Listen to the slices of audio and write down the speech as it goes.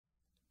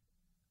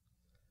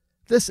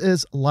This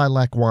is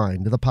Lilac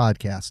Wine, the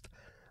podcast.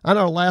 On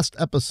our last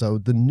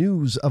episode, the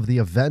news of the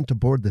event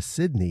aboard the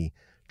Sydney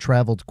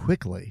traveled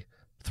quickly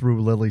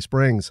through Lily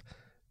Springs.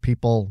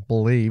 People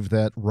believed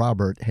that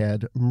Robert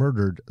had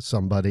murdered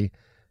somebody.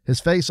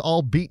 His face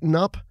all beaten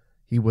up,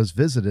 he was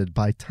visited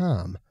by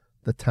Tom,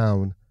 the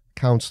town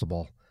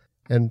constable,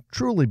 and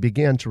truly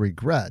began to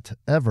regret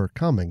ever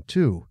coming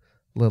to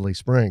Lily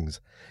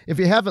Springs. If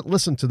you haven't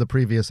listened to the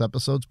previous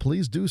episodes,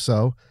 please do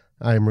so.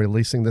 I am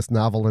releasing this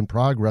novel in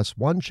progress,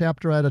 one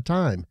chapter at a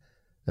time,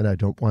 and I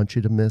don't want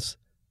you to miss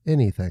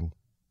anything.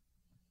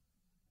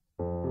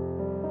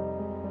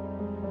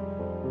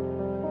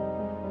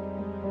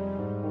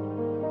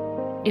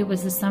 It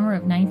was the summer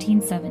of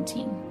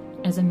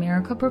 1917. As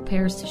America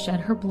prepares to shed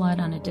her blood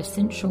on a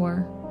distant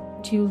shore,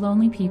 two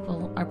lonely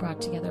people are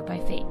brought together by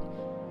fate,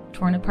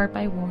 torn apart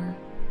by war,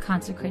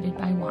 consecrated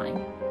by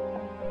wine.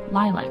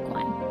 Lilac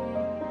wine.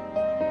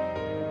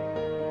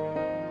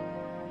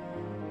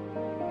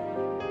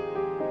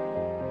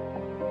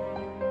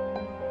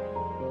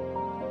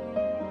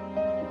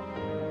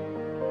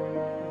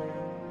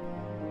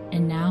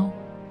 And now,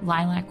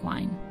 Lilac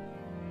Wine.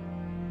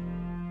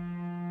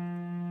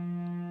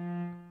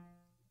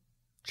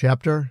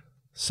 Chapter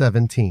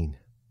 17.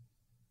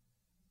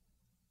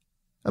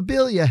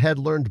 Abelia had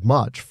learned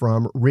much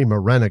from Rima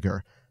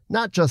Reniger,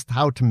 not just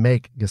how to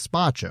make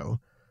gazpacho.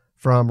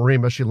 From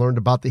Rima, she learned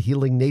about the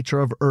healing nature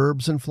of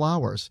herbs and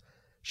flowers.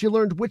 She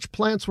learned which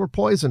plants were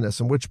poisonous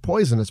and which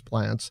poisonous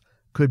plants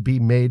could be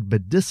made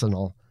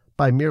medicinal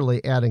by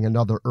merely adding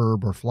another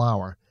herb or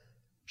flower.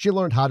 She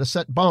learned how to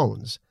set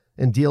bones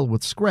and deal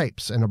with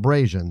scrapes and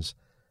abrasions.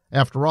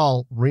 After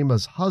all,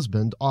 Rima's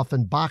husband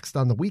often boxed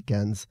on the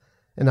weekends,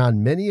 and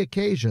on many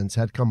occasions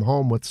had come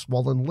home with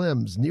swollen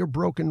limbs,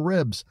 near-broken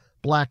ribs,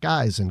 black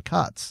eyes, and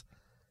cuts.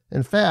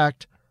 In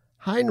fact,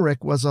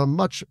 Heinrich was a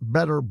much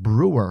better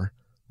brewer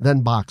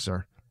than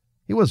boxer.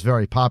 He was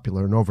very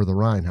popular in Over the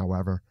Rhine,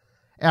 however.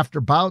 After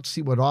bouts,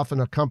 he would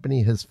often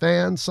accompany his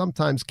fans,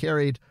 sometimes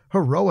carried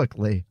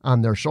heroically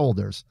on their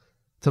shoulders,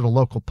 to the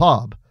local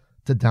pub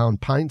to down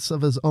pints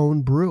of his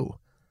own brew.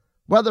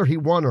 Whether he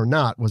won or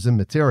not was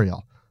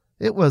immaterial.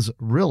 It was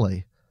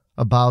really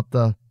about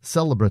the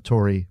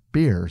celebratory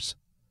beers.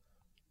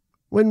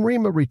 When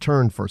Rima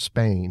returned for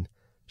Spain,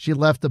 she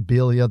left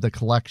Abelia the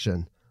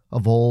collection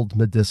of old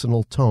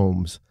medicinal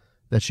tomes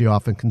that she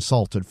often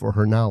consulted for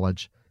her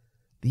knowledge.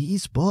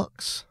 "These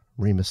books,"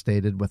 Rima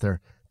stated with her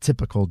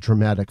typical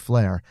dramatic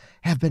flair,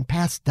 "have been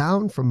passed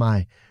down from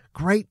my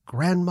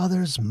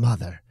great-grandmother's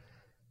mother.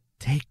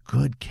 Take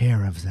good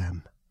care of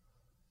them."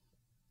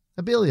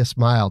 Abelia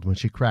smiled when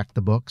she cracked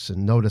the books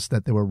and noticed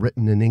that they were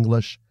written in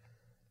English.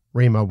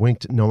 Rima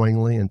winked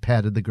knowingly and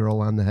patted the girl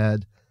on the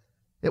head.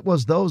 It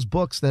was those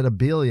books that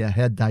Abelia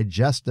had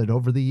digested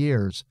over the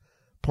years,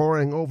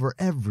 poring over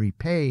every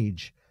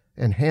page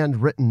and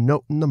handwritten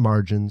note in the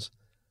margins.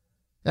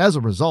 As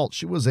a result,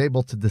 she was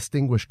able to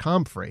distinguish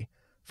comfrey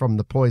from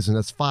the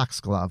poisonous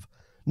foxglove,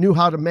 knew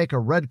how to make a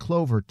red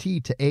clover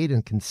tea to aid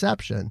in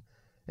conception,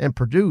 and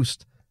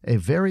produced a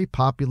very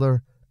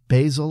popular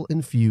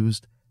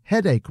basil-infused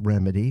headache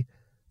remedy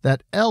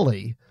that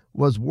Ellie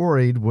was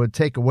worried would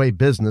take away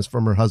business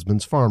from her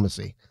husband's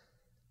pharmacy.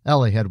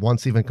 Ellie had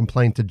once even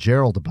complained to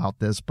Gerald about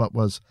this, but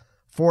was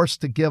forced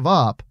to give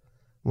up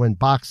when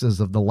boxes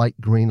of the light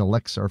green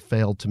elixir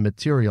failed to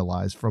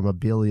materialize from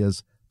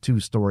Abelia's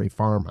two-story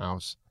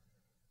farmhouse.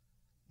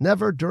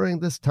 Never during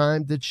this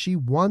time did she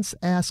once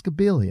ask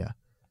Abelia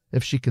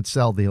if she could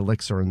sell the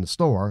elixir in the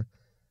store.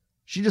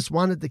 She just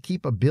wanted to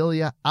keep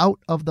Abelia out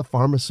of the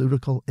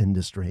pharmaceutical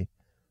industry.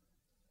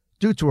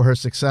 Due to her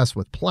success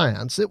with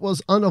plants, it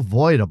was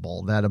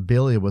unavoidable that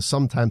Abelia was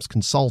sometimes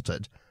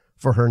consulted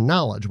for her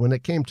knowledge when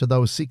it came to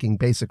those seeking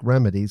basic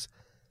remedies.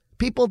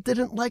 People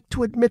didn't like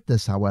to admit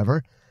this,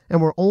 however,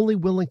 and were only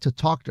willing to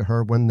talk to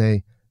her when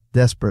they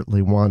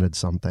desperately wanted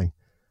something.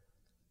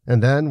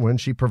 And then, when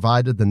she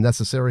provided the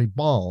necessary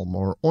balm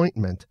or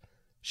ointment,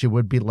 she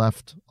would be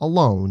left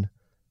alone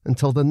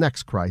until the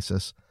next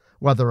crisis,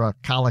 whether a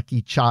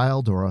colicky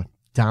child or a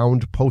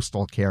downed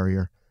postal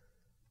carrier.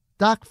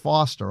 Doc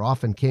Foster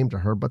often came to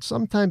her, but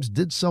sometimes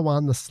did so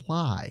on the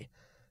sly,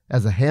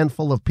 as a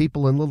handful of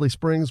people in Lily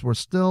Springs were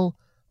still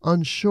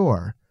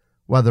unsure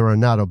whether or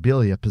not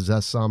Abelia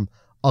possessed some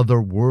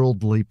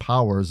otherworldly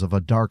powers of a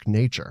dark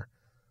nature.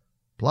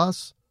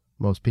 Plus,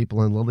 most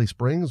people in Lily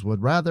Springs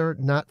would rather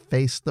not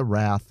face the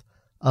wrath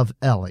of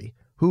Ellie,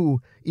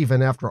 who,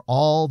 even after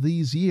all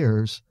these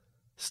years,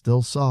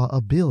 still saw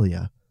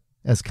Abelia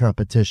as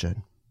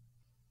competition.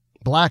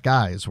 Black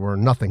eyes were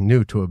nothing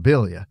new to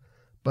Abelia,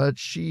 but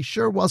she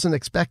sure wasn't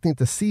expecting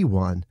to see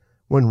one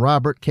when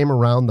Robert came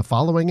around the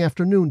following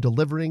afternoon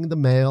delivering the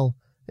mail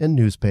and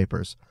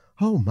newspapers.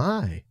 "Oh,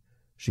 my,"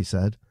 she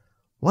said.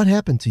 "What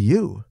happened to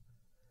you?"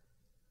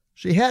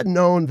 She had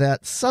known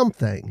that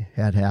something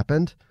had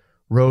happened.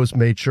 Rose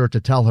made sure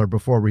to tell her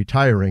before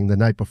retiring the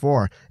night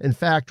before. In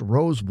fact,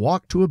 Rose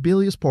walked to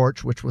Abelia's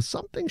porch, which was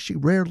something she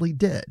rarely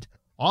did.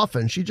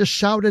 Often she just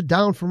shouted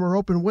down from her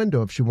open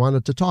window if she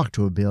wanted to talk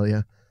to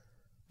Abelia.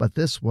 But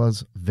this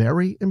was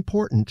very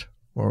important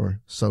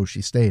or so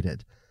she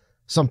stated.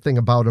 Something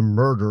about a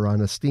murder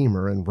on a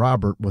steamer, and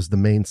Robert was the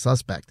main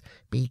suspect.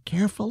 "Be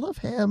careful of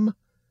him,"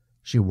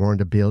 she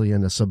warned Abelia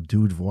in a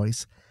subdued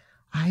voice.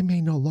 "I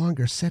may no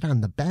longer sit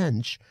on the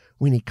bench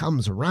when he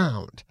comes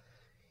around.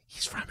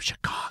 He's from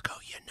Chicago,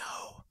 you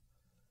know."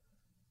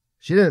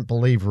 She didn't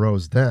believe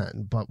Rose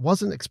then, but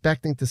wasn't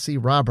expecting to see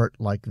Robert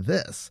like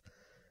this.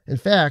 In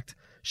fact,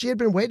 she had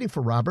been waiting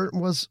for Robert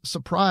and was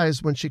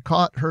surprised when she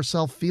caught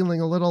herself feeling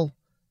a little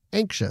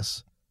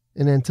anxious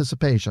in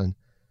anticipation.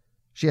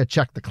 She had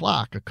checked the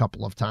clock a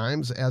couple of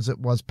times as it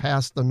was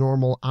past the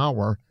normal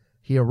hour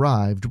he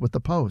arrived with the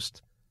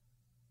post.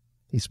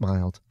 He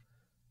smiled.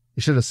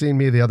 "You should have seen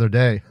me the other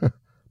day.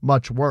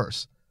 Much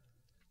worse.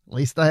 At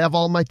least I have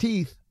all my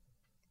teeth."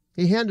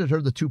 He handed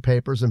her the 2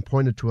 papers and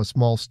pointed to a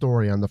small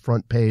story on the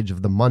front page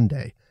of the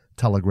Monday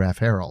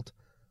Telegraph-Herald.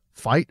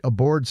 "Fight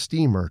aboard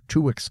steamer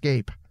to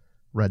escape,"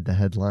 read the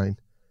headline.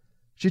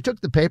 She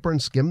took the paper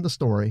and skimmed the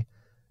story.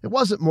 It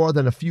wasn't more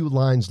than a few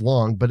lines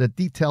long, but it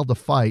detailed a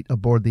fight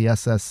aboard the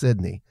SS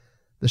Sydney.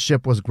 The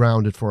ship was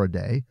grounded for a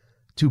day.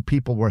 2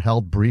 people were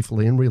held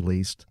briefly and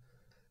released.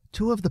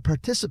 2 of the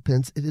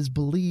participants, it is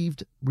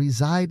believed,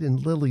 reside in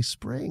Lily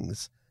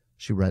Springs,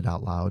 she read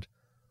out loud.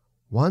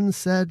 "One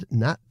said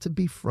not to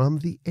be from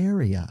the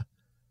area."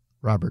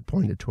 Robert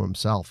pointed to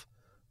himself.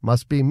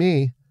 "Must be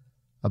me."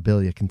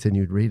 Abelia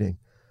continued reading.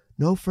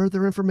 "No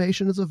further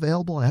information is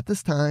available at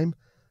this time.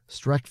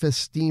 Streckfist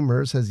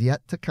Steamers has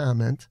yet to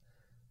comment."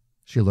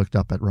 She looked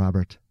up at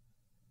Robert.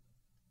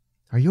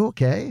 "Are you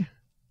okay?"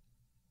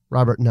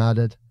 Robert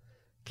nodded.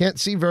 "Can't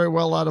see very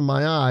well out of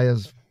my eye,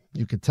 as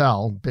you could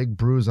tell. Big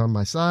bruise on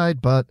my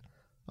side, but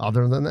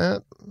other than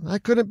that, I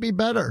couldn't be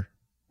better."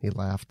 He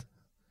laughed.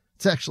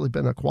 "It's actually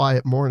been a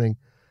quiet morning.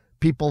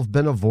 People have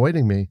been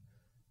avoiding me.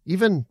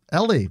 Even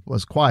Ellie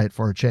was quiet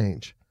for a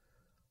change."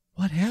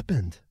 "What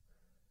happened?"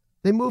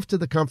 They moved to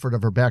the comfort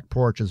of her back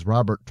porch as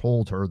Robert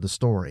told her the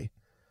story.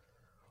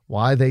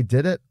 "Why they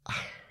did it,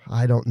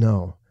 I don't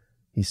know,"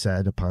 he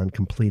said upon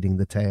completing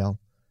the tale.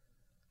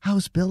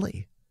 "How's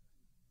Billy?"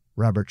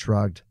 Robert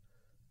shrugged.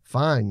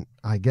 "Fine,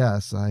 I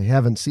guess. I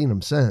haven't seen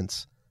him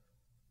since."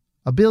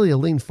 Abelia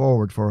leaned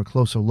forward for a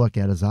closer look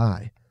at his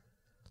eye.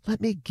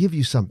 "Let me give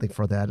you something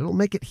for that. It'll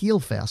make it heal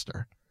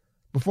faster."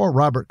 Before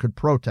Robert could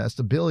protest,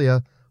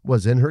 Abelia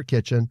was in her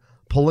kitchen,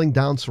 pulling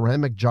down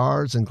ceramic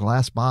jars and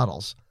glass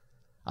bottles.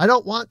 "I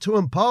don't want to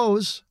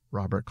impose,"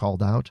 Robert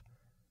called out.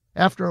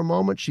 After a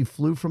moment, she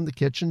flew from the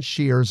kitchen,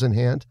 shears in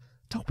hand.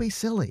 "Don't be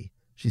silly,"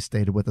 she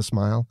stated with a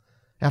smile.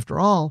 "After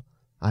all,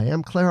 I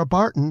am Clara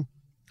Barton."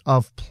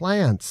 "Of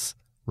plants,"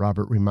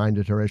 Robert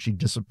reminded her as she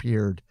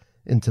disappeared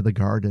into the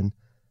garden.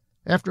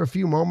 After a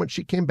few moments,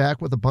 she came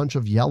back with a bunch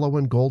of yellow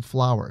and gold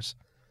flowers.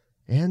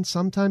 "And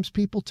sometimes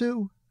people,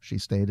 too," she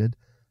stated,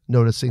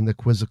 noticing the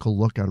quizzical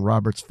look on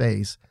Robert's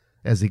face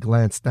as he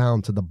glanced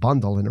down to the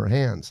bundle in her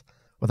hands.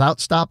 Without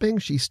stopping,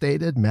 she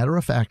stated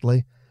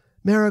matter-of-factly,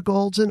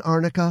 "Marigolds and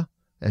arnica,"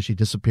 as she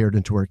disappeared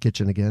into her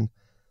kitchen again.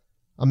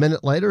 A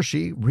minute later,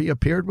 she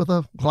reappeared with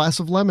a glass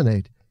of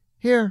lemonade.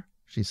 "Here,"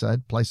 she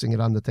said, placing it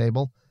on the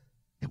table.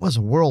 It was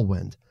a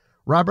whirlwind.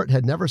 Robert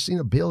had never seen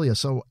Abelia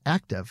so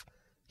active.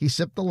 He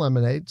sipped the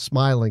lemonade,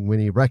 smiling when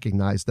he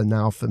recognized the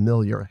now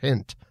familiar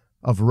hint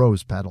of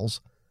rose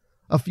petals.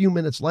 A few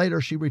minutes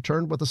later, she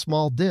returned with a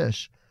small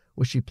dish,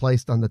 which she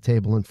placed on the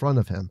table in front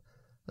of him.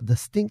 A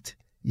distinct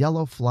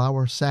yellow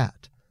flower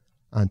sat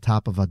on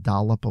top of a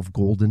dollop of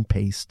golden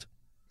paste.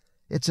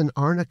 "It's an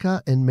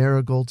arnica and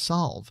marigold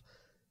salve,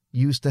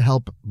 used to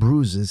help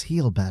bruises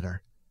heal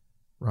better."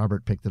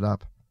 Robert picked it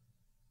up.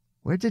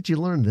 "Where did you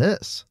learn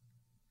this?"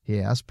 he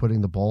asked,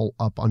 putting the bowl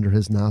up under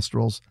his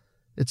nostrils.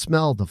 It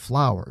smelled of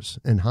flowers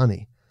and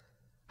honey.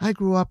 "I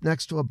grew up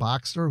next to a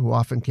boxer who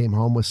often came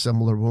home with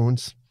similar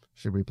wounds,"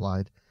 she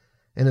replied.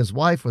 "And his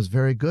wife was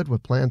very good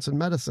with plants and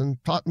medicine,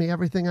 taught me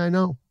everything I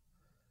know."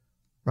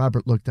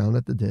 Robert looked down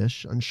at the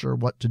dish, unsure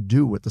what to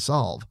do with the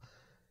salve.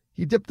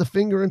 He dipped the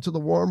finger into the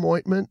warm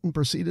ointment and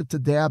proceeded to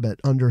dab it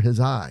under his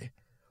eye.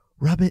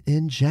 "Rub it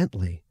in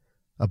gently,"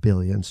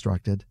 Abelia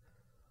instructed.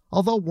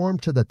 Although warm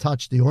to the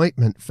touch, the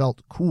ointment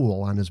felt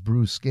cool on his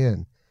bruised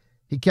skin.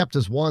 He kept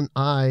his one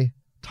eye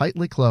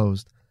tightly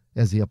closed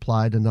as he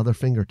applied another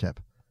fingertip.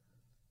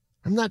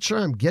 "I'm not sure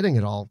I'm getting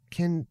it all.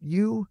 Can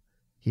you?"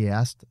 he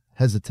asked,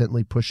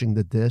 hesitantly pushing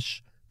the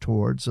dish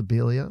towards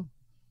Abelia.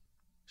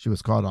 She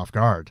was caught off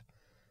guard.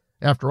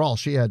 After all,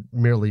 she had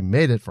merely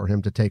made it for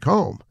him to take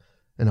home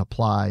and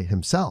apply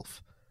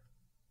himself.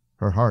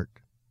 Her heart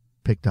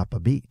picked up a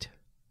beat.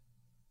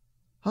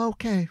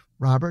 "Okay,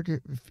 Robert,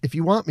 if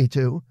you want me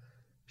to,"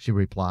 she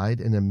replied,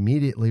 and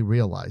immediately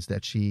realized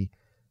that she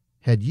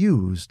had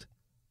used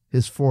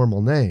his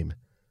formal name.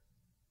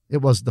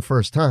 It was the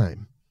first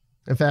time.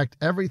 In fact,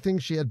 everything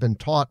she had been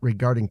taught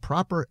regarding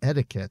proper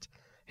etiquette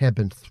had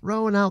been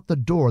thrown out the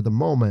door the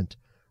moment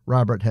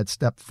Robert had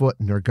stepped foot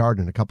in her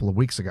garden a couple of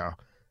weeks ago.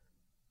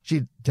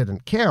 She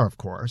didn't care, of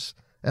course.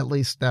 At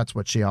least that's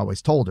what she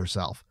always told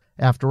herself.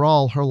 After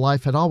all, her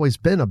life had always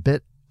been a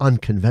bit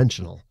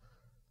unconventional.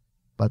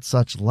 But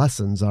such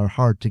lessons are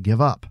hard to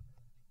give up.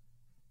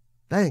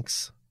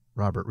 "Thanks,"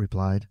 Robert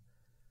replied.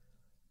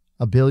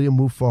 Abelia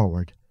moved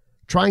forward,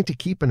 trying to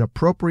keep an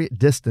appropriate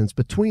distance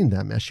between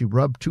them as she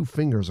rubbed 2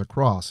 fingers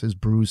across his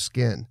bruised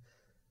skin,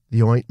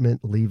 the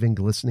ointment leaving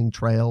glistening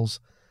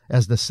trails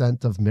as the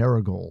scent of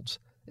marigolds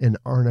and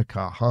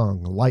arnica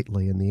hung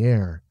lightly in the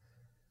air.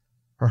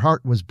 Her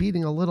heart was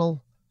beating a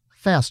little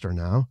faster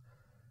now.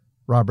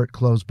 Robert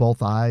closed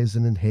both eyes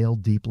and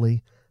inhaled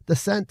deeply. The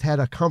scent had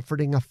a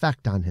comforting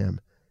effect on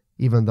him,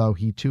 even though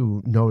he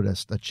too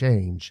noticed a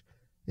change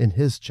in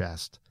his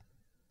chest.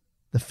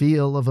 The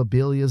feel of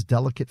Abelia's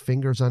delicate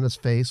fingers on his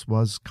face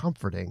was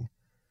comforting,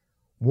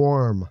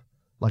 warm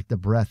like the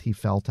breath he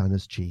felt on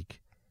his cheek.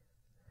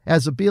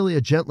 As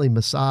Abelia gently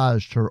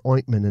massaged her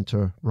ointment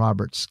into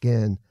Robert's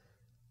skin,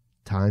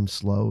 time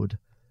slowed.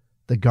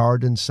 The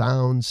garden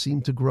sounds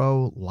seemed to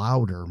grow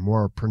louder,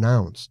 more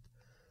pronounced.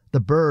 The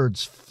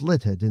birds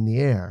flitted in the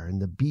air,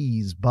 and the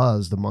bees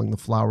buzzed among the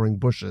flowering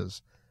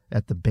bushes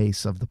at the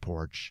base of the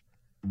porch.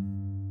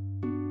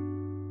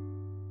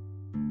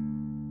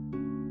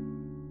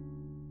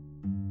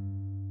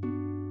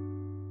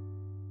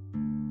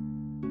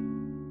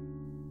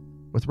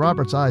 With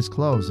Robert's eyes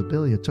closed,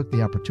 Abelia took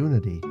the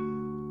opportunity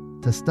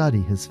to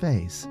study his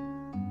face.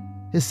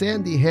 His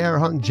sandy hair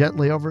hung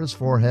gently over his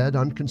forehead,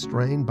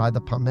 unconstrained by the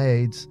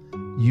pomades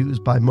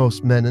used by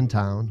most men in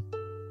town.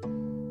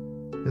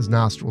 His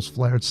nostrils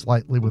flared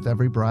slightly with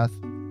every breath.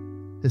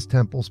 His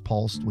temples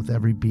pulsed with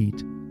every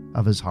beat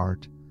of his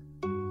heart.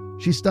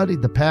 She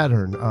studied the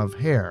pattern of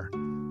hair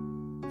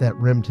that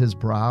rimmed his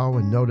brow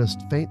and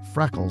noticed faint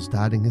freckles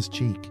dotting his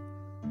cheek,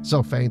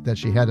 so faint that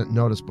she hadn't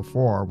noticed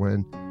before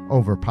when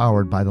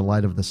overpowered by the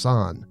light of the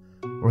sun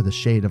or the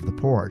shade of the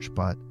porch,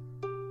 but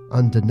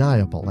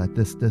undeniable at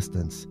this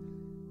distance.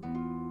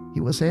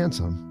 He was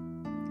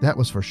handsome, that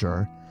was for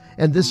sure,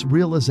 and this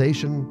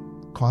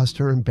realization caused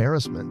her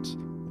embarrassment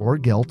or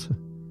guilt.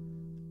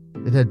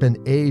 It had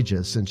been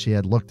ages since she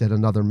had looked at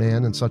another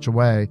man in such a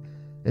way,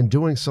 and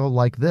doing so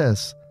like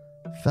this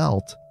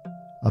felt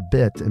a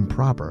bit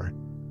improper.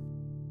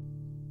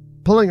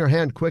 Pulling her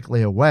hand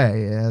quickly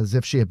away, as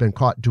if she had been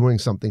caught doing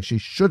something she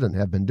shouldn't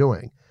have been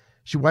doing,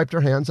 she wiped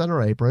her hands on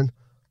her apron.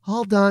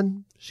 "All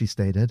done," she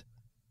stated.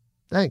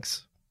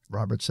 "Thanks,"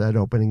 Robert said,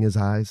 opening his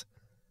eyes.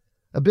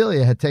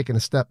 Abelia had taken a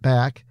step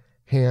back,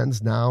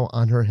 hands now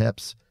on her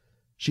hips.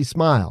 She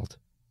smiled,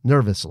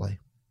 nervously.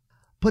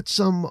 "Put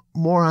some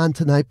more on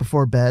tonight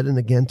before bed and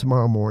again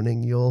tomorrow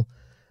morning. You'll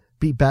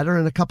be better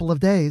in a couple of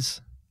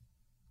days."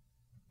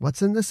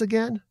 "What's in this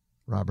again?"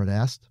 Robert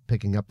asked,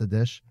 picking up the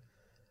dish.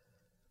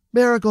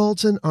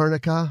 "Marigolds and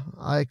arnica.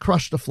 I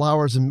crushed the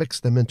flowers and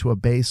mixed them into a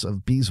base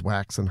of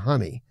beeswax and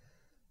honey."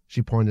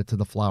 She pointed to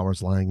the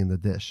flowers lying in the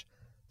dish.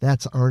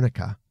 "That's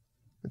arnica.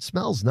 It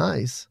smells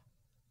nice."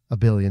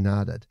 Abelia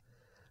nodded.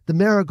 "The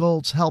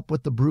marigolds help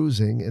with the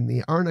bruising, and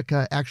the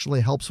arnica actually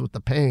helps with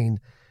the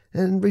pain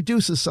and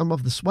reduces some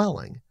of the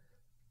swelling."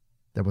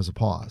 There was a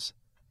pause.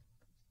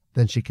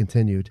 Then she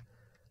continued,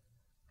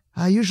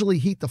 "I usually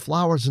heat the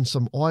flowers in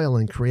some oil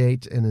and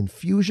create an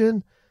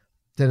infusion.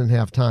 Didn't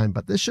have time,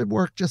 but this should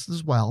work just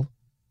as well."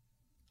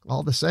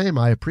 "All the same,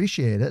 I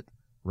appreciate it,"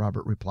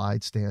 Robert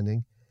replied,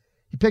 standing.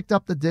 He picked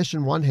up the dish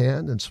in one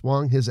hand and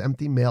swung his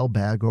empty mail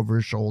bag over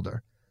his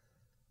shoulder.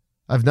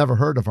 "I've never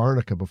heard of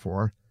arnica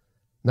before.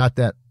 Not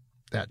that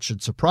that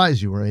should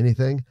surprise you or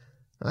anything.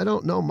 I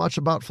don't know much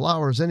about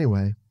flowers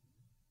anyway."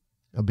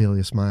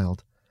 Abelia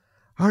smiled.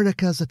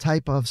 "Arnica is a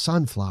type of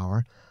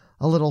sunflower,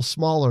 a little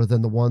smaller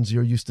than the ones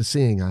you're used to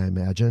seeing, I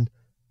imagine.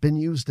 Been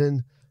used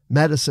in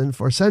medicine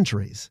for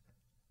centuries."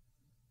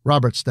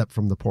 Robert stepped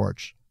from the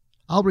porch.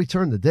 "I'll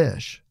return the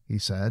dish," he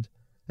said,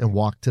 and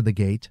walked to the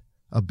gate,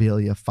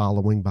 Abelia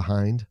following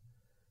behind.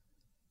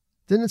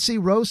 "Didn't see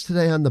Rose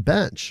today on the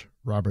bench,"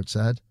 Robert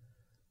said.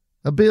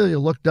 Abelia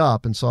looked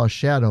up and saw a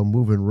shadow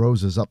move in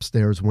Rose's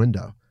upstairs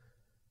window.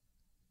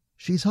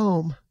 "She's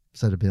home,"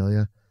 said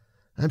Abelia.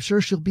 "I'm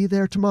sure she'll be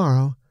there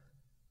tomorrow."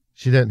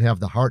 She didn't have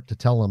the heart to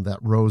tell him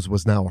that Rose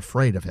was now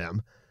afraid of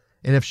him,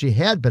 and if she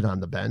had been on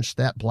the bench,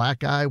 that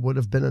black eye would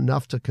have been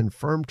enough to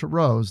confirm to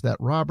Rose that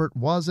Robert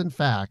was, in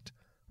fact,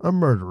 a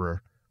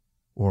murderer,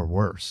 or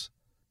worse.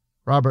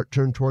 Robert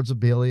turned towards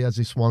Abelia as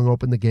he swung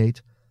open the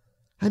gate.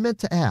 "I meant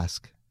to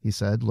ask," he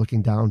said,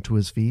 looking down to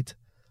his feet.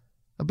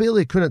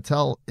 Abelia couldn't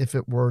tell if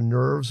it were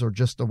nerves or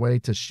just a way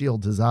to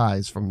shield his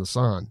eyes from the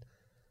sun.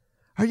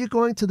 "Are you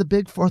going to the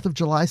big 4th of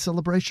July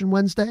celebration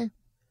Wednesday?"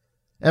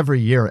 Every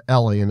year,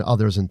 Ellie and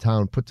others in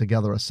town put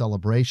together a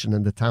celebration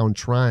in the town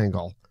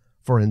triangle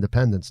for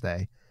Independence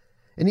Day,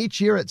 and each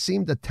year it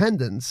seemed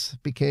attendance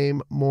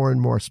became more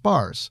and more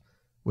sparse,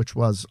 which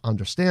was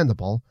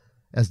understandable,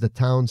 as the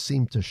town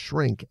seemed to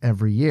shrink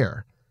every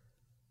year.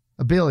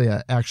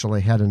 Abelia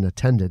actually hadn't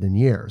attended in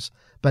years,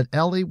 but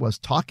Ellie was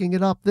talking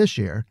it up this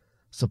year.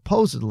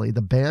 Supposedly,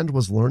 the band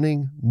was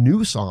learning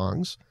new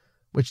songs,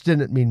 which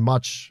didn't mean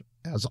much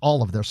as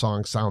all of their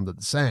songs sounded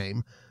the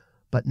same,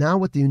 but now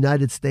with the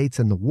United States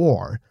and the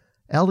war,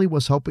 Ellie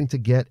was hoping to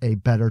get a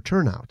better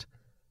turnout.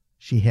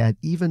 She had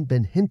even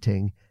been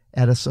hinting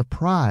at a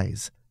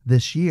surprise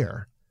this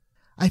year.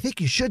 "I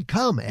think you should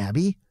come,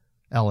 Abby,"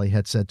 Ellie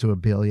had said to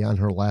Abelia on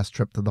her last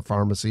trip to the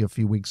pharmacy a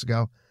few weeks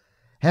ago.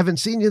 Haven't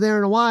seen you there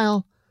in a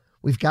while.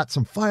 We've got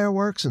some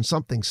fireworks and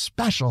something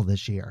special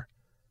this year.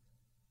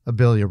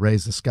 Abelia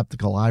raised a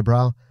skeptical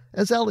eyebrow,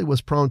 as Ellie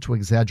was prone to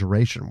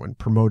exaggeration when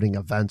promoting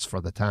events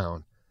for the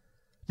town.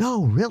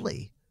 No,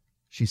 really,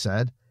 she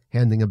said,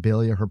 handing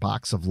Abelia her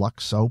box of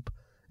Lux soap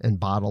and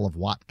bottle of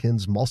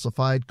Watkins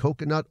emulsified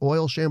coconut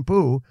oil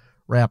shampoo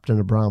wrapped in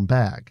a brown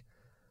bag.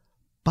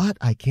 But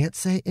I can't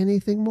say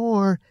anything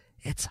more.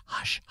 It's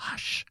hush,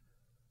 hush.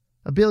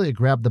 Abelia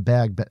grabbed the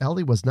bag, but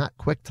Ellie was not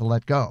quick to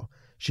let go.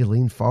 She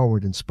leaned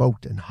forward and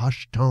spoke in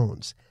hushed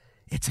tones.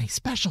 It's a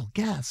special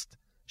guest,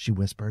 she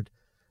whispered.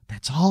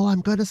 That's all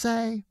I'm going to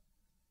say.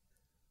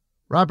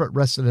 Robert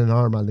rested an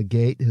arm on the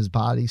gate, his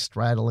body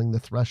straddling the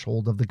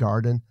threshold of the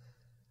garden.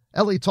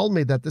 Ellie told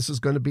me that this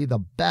is going to be the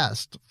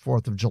best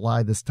 4th of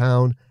July this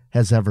town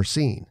has ever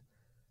seen.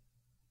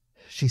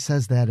 She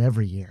says that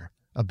every year,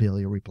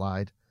 Abelia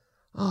replied.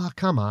 Oh,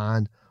 come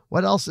on.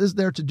 What else is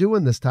there to do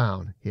in this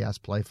town? He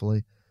asked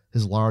playfully,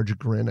 his large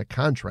grin a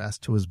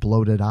contrast to his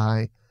bloated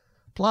eye.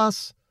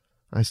 Plus,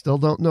 I still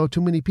don't know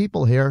too many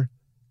people here.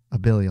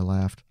 Abelia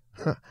laughed.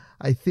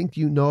 I think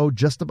you know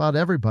just about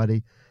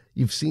everybody.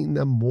 You've seen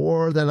them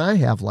more than I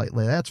have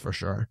lately, that's for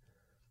sure.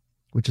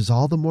 Which is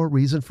all the more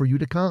reason for you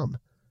to come.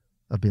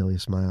 Abelia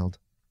smiled.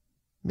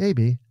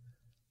 Maybe.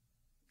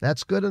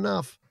 That's good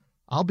enough.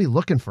 I'll be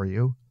looking for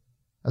you.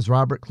 As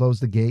Robert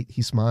closed the gate,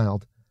 he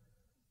smiled.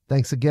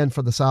 Thanks again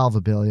for the salve,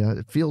 Abelia.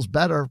 It feels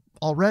better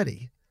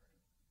already.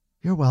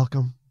 You're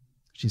welcome,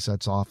 she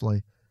said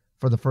softly,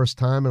 for the first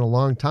time in a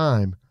long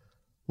time,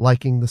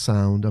 liking the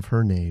sound of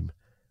her name.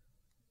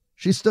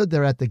 She stood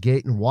there at the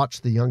gate and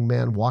watched the young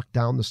man walk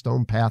down the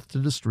stone path to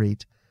the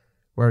street,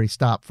 where he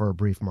stopped for a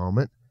brief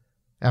moment.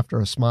 After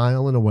a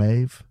smile and a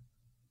wave,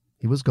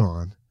 he was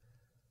gone.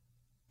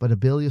 But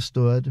Abelia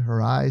stood,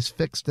 her eyes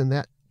fixed in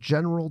that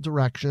general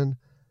direction,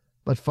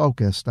 but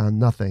focused on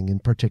nothing in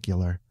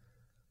particular.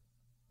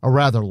 A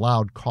rather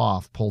loud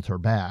cough pulled her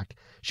back.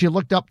 She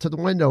looked up to the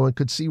window and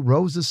could see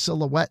Rose's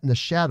silhouette in the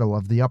shadow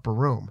of the upper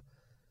room.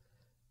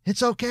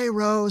 It's okay,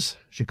 Rose,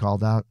 she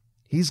called out.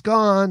 He's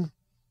gone.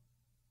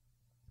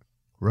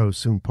 Rose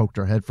soon poked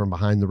her head from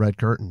behind the red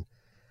curtain.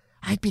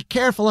 I'd be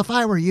careful if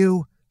I were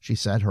you, she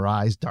said, her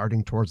eyes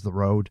darting towards the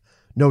road,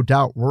 no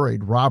doubt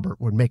worried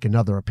Robert would make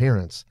another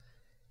appearance.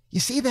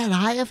 You see that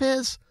eye of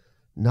his?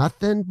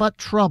 Nothing but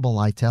trouble,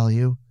 I tell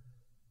you.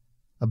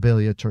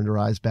 Abelia turned her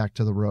eyes back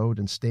to the road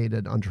and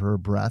stated under her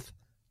breath,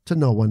 to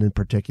no one in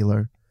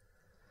particular,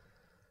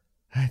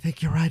 I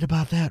think you're right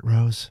about that,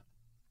 Rose.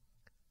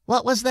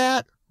 What was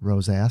that?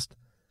 Rose asked.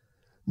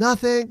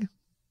 Nothing,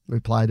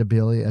 replied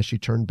Abelia as she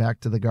turned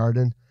back to the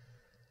garden.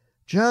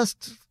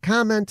 Just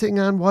commenting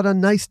on what a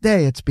nice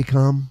day it's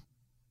become.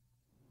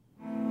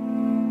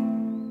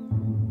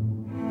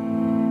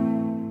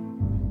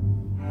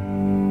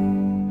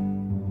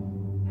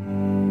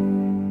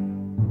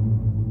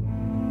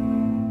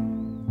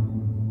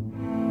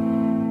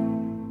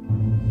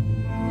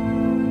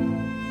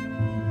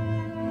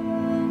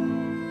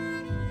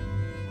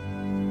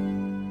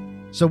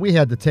 So we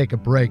had to take a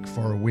break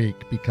for a week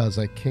because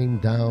I came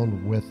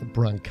down with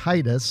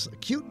bronchitis,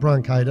 acute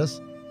bronchitis.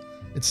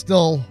 It's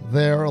still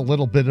there a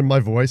little bit in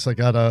my voice. I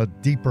got a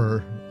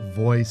deeper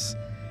voice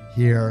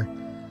here.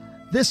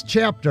 This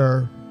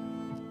chapter,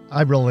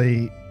 I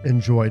really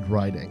enjoyed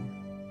writing.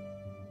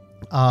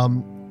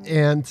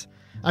 And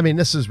I mean,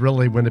 this is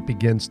really when it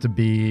begins to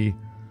be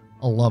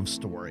a love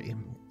story.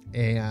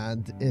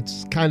 And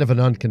it's kind of an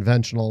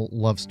unconventional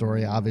love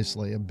story,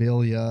 obviously.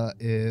 Abelia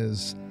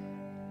is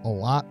a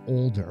lot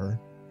older,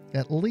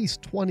 at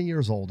least 20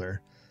 years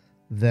older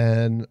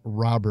than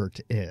Robert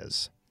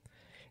is.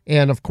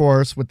 And of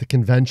course, with the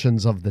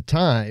conventions of the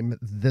time,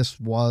 this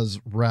was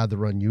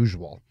rather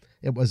unusual.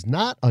 It was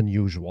not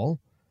unusual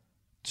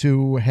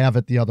to have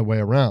it the other way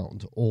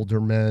around, older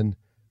men,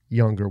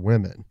 younger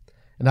women.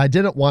 And I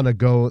didn't want to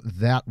go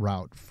that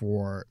route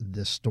for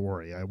this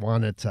story. I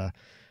wanted to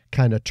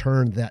kind of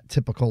turn that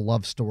typical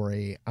love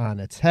story on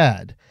its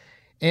head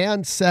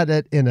and set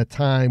it in a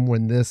time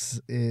when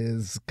this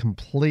is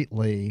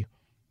completely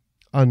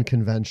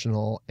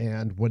unconventional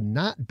and would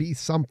not be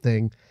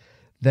something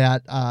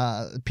that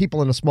people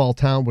in a small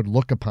town would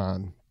look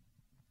upon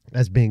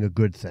as being a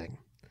good thing.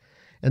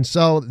 And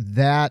so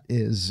that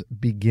is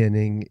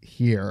beginning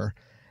here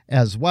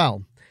as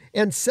well.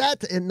 And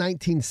set in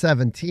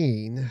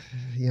 1917,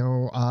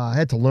 I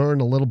had to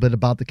learn a little bit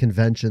about the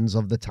conventions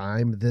of the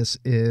time. This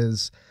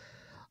is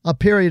a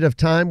period of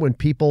time when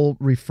people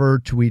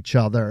referred to each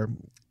other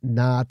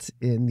not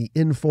in the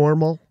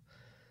informal.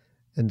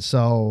 And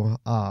so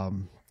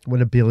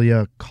when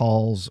Abelia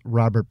calls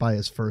Robert by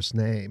his first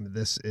name,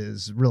 this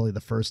is really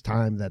the first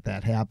time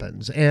that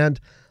happens. And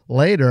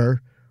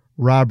later,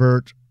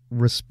 Robert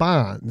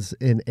responds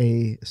in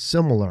a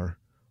similar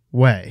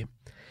way.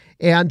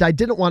 And I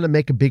didn't want to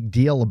make a big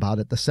deal about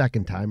it the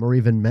second time or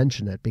even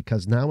mention it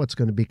because now it's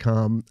going to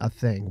become a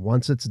thing.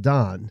 Once it's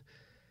done,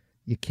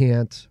 you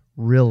can't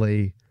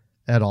really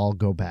at all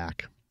go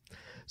back.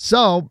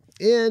 So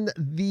in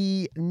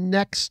the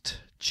next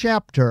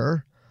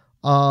chapter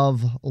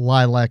of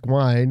Lilac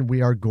Wine,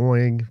 we are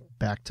going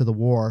back to the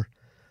war.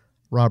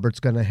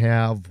 Robert's going to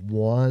have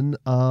one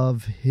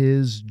of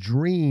his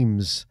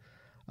dreams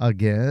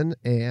again.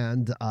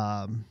 And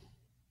so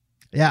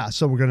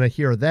we're going to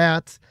hear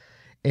that.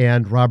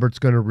 And Robert's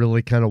going to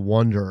really kind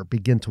of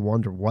begin to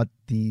wonder what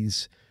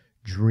these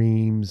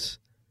dreams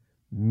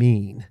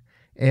mean.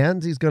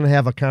 And he's going to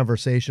have a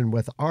conversation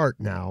with Art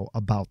now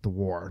about the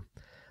war.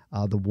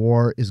 The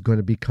war is going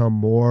to become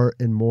more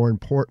and more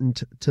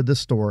important to the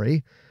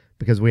story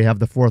because we have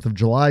the 4th of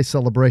July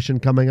celebration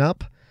coming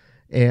up.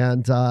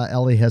 And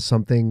Ellie has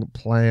something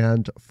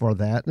planned for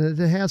that. And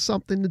it has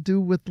something to do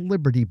with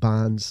Liberty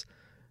Bonds.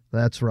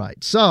 That's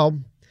right. So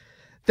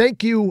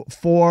thank you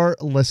for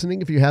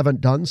listening. If you haven't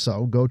done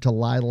so, go to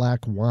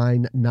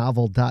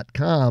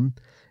lilacwinenovel.com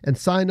and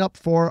sign up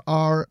for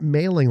our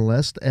mailing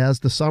list.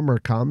 As the summer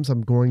comes,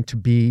 I'm going to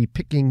be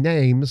picking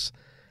names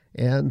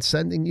and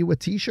sending you a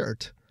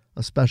t-shirt,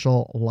 a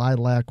special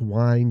Lilac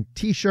Wine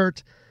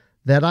t-shirt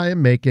that I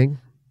am making.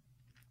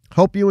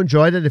 Hope you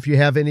enjoyed it. If you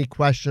have any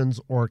questions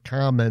or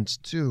comments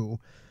too,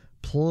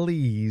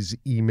 please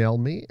email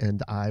me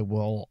and I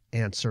will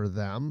answer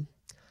them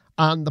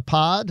on the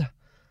pod.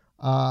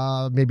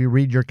 Maybe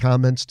read your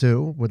comments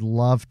too. Would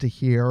love to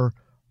hear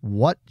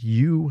what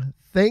you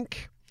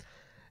think.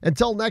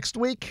 Until next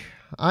week,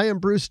 I am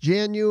Bruce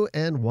Janu,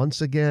 and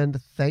once again,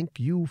 thank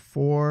you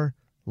for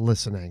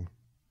listening.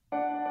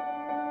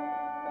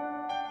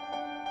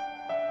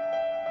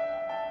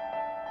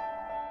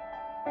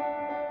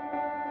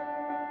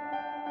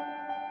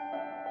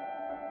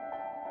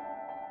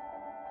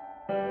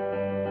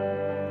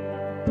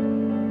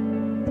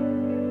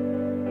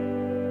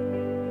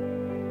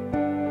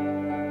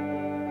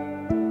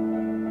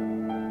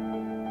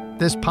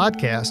 This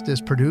podcast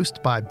is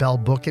produced by Bell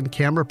Book and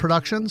Camera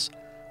Productions.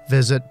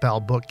 Visit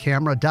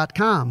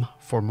bellbookcamera.com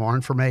for more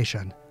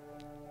information.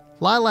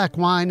 Lilac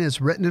Wine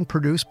is written and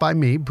produced by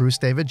me, Bruce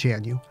David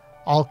Janu.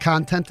 All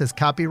content is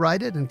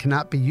copyrighted and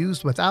cannot be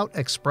used without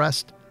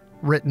expressed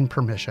written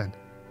permission.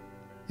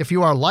 If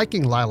you are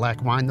liking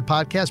Lilac Wine, the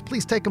podcast,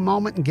 please take a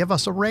moment and give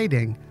us a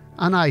rating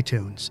on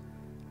iTunes.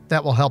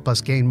 That will help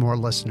us gain more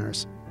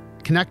listeners.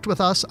 Connect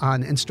with us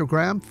on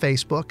Instagram,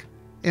 Facebook,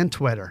 and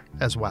Twitter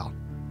as well.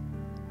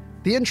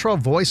 The intro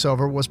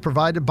voiceover was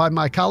provided by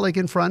my colleague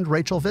and friend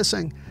Rachel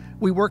Vissing.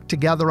 We work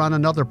together on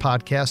another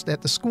podcast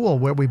at the school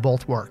where we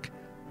both work.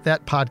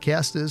 That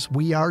podcast is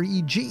We Are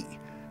EG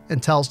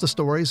and tells the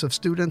stories of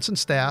students and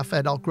staff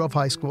at Elk Grove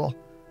High School,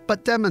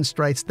 but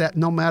demonstrates that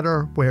no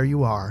matter where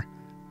you are,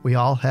 we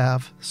all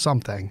have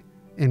something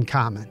in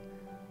common.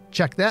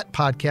 Check that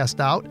podcast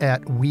out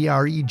at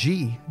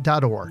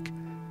weareg.org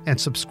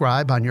and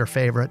subscribe on your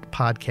favorite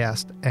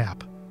podcast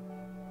app.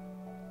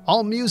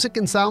 All music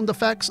and sound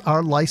effects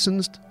are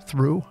licensed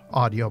through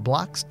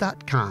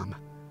audioblocks.com.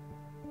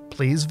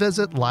 Please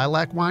visit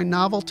Lilac Wine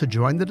Novel to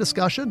join the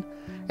discussion.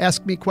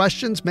 Ask me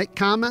questions, make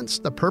comments.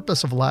 The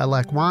purpose of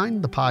Lilac Wine,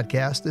 the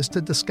podcast, is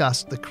to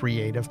discuss the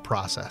creative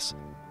process.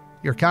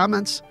 Your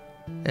comments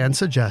and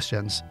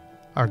suggestions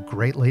are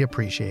greatly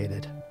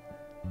appreciated.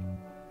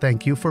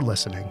 Thank you for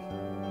listening.